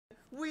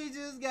We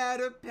just got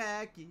a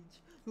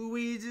package.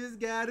 We just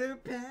got a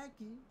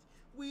package.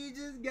 We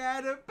just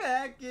got a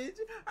package.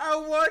 I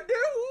wonder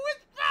who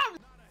it's from.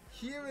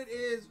 Here it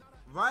is,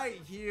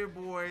 right here,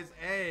 boys.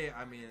 Hey,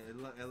 I mean,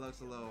 it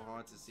looks a little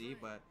hard to see,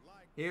 but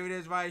here it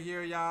is right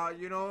here, y'all.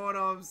 You know what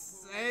I'm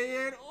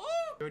saying?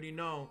 Ooh! You already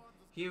know.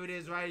 Here it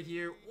is right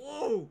here.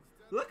 Ooh!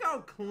 Look how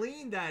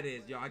clean that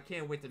is. Yo, I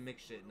can't wait to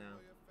mix shit now.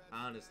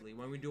 Honestly,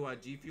 when we do our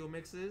GFuel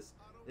mixes,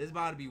 this is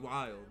about to be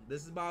wild.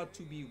 This is about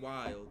to be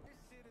wild.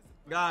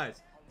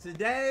 Guys,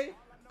 today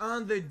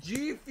on the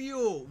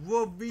GFuel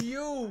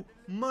review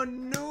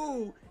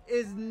menu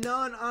is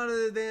none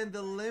other than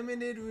the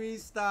limited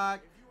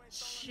restock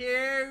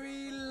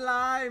cherry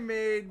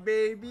limeade,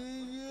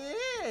 baby.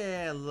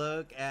 Yeah,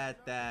 look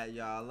at that,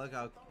 y'all.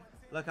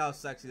 Look how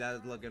sexy that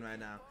is looking right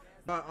now.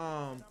 But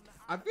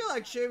I feel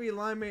like cherry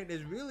limeade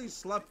is really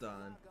slept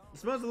on. It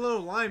smells a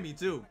little limey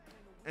too.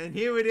 And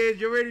here it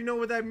is. You already know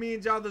what that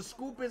means, y'all. The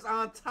scoop is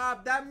on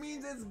top. That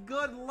means it's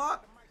good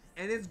luck.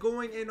 And it's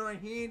going in our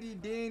handy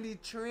dandy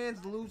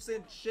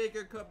translucent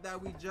shaker cup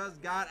that we just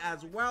got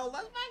as well.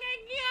 Let's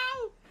fucking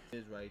go!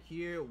 Is right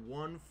here,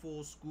 one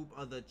full scoop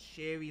of the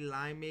cherry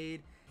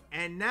limeade.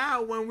 And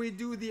now when we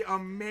do the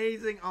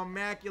amazing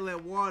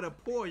immaculate water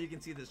pour, you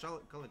can see the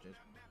color change.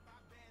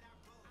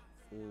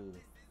 Ooh.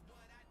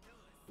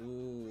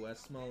 Ooh,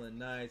 that's smelling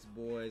nice,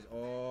 boys.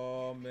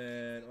 Oh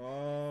man,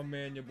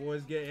 your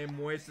boy's getting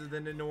moister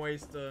than an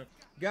oyster.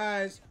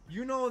 Guys,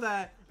 you know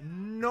that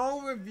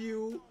no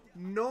review,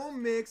 no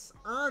mix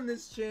on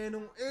this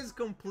channel is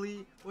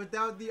complete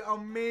without the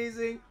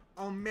amazing,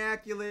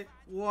 immaculate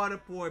water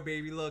pour,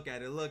 baby. Look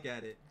at it, look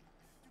at it.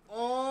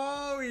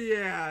 Oh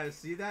yeah,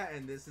 see that?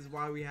 And this is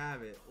why we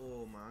have it.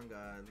 Oh my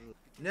God.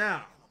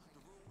 Now,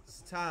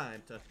 it's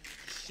time to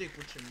shake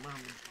with your mama.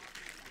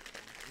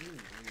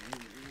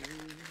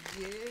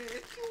 Yeah,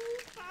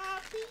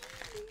 Poppy.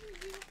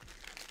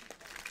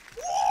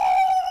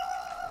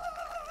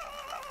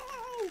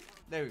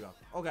 There we go.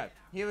 Okay,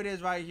 here it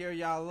is right here,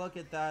 y'all. Look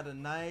at that, a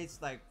nice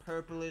like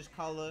purplish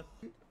color.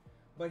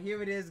 But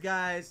here it is,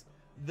 guys,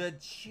 the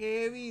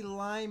cherry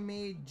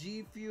limeade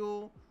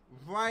GFuel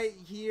right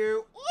here.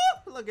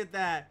 Ooh, look at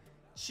that.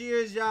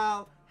 Cheers,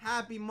 y'all.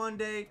 Happy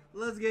Monday.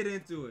 Let's get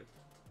into it.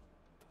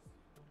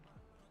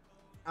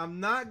 I'm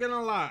not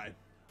gonna lie.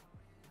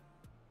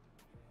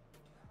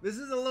 This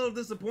is a little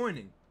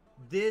disappointing.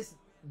 This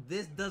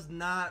does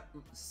not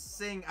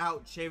sing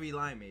out cherry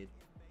limeade.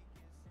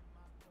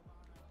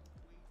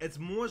 It's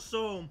more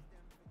so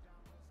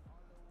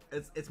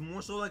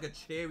more so like a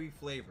cherry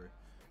flavor.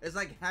 It's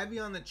like heavy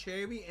on the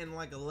cherry and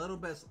like a little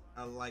bit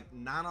like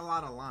not a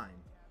lot of lime.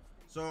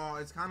 So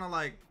it's kind of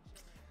like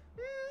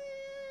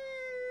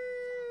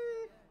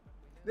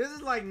this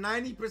is like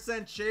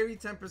 90% cherry,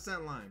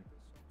 10% lime.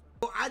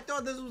 So I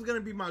thought this was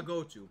gonna be my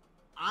go-to.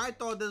 I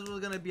thought this was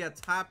going to be a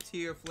top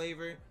tier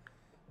flavor,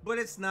 but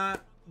it's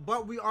not.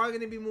 But we are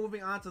going to be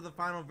moving on to the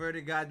final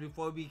verdict, guys,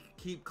 before we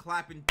keep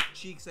clapping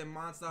cheeks and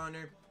Monster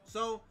Hunter.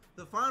 So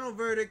the final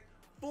verdict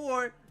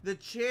for the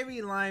cherry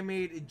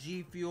limeade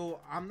GFuel,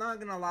 I'm not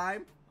going to lie,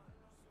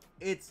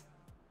 it's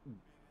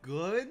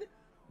good,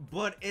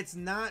 but it's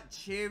not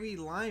cherry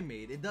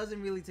limeade. It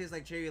doesn't really taste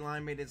like cherry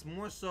limeade. It's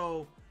more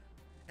so...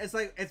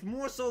 It's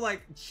more so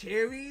like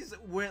cherries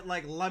with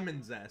like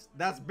lemon zest.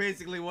 That's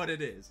basically what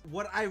it is.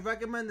 Would I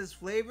recommend this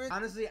flavor?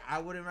 Honestly, I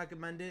wouldn't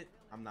recommend it.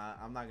 I'm not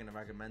gonna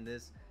recommend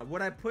this.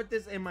 Would I put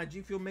this in my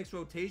GFuel mix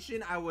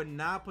rotation? I would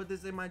not put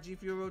this in my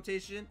GFuel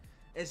rotation.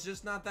 It's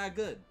just not that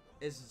good.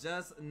 It's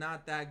just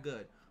not that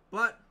good.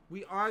 But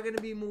we are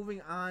gonna be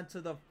moving on to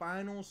the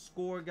final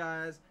score,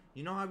 guys.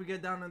 You know how we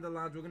get down in the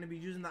lounge. We're gonna be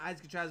using the Ice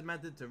Contrast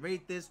method to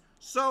rate this.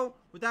 So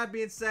with that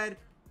being said,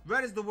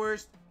 red is the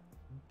worst.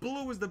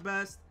 Blue is the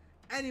best.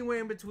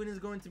 Anywhere in between is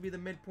going to be the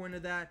midpoint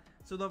of that.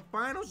 So the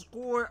final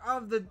score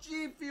of the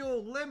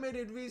GFuel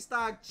limited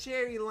restock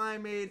cherry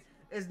limeade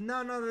is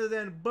none other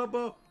than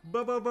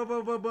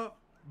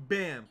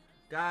bam.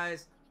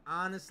 Guys,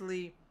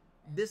 honestly,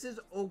 this is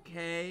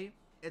okay.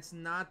 It's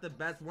not the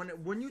best.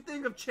 When you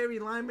think of cherry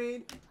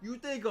limeade, you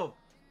think of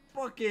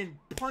fucking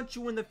punch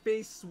you in the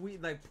face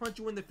sweet, like punch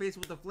you in the face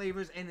with the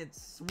flavors, and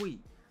it's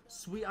sweet.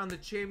 Sweet on the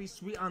cherry,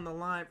 sweet on the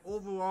lime.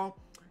 Overall,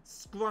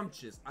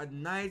 scrumptious, a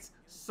nice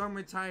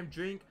summertime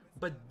drink,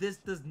 but this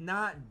does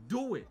not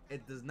do it.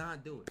 It does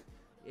not do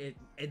it.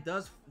 It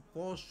does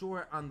fall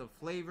short on the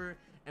flavor,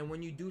 and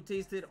when you do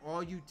taste it,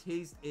 all you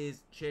taste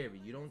is cherry.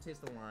 You don't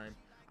taste the lime.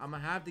 I'm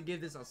gonna have to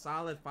give this a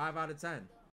solid 5 out of 10.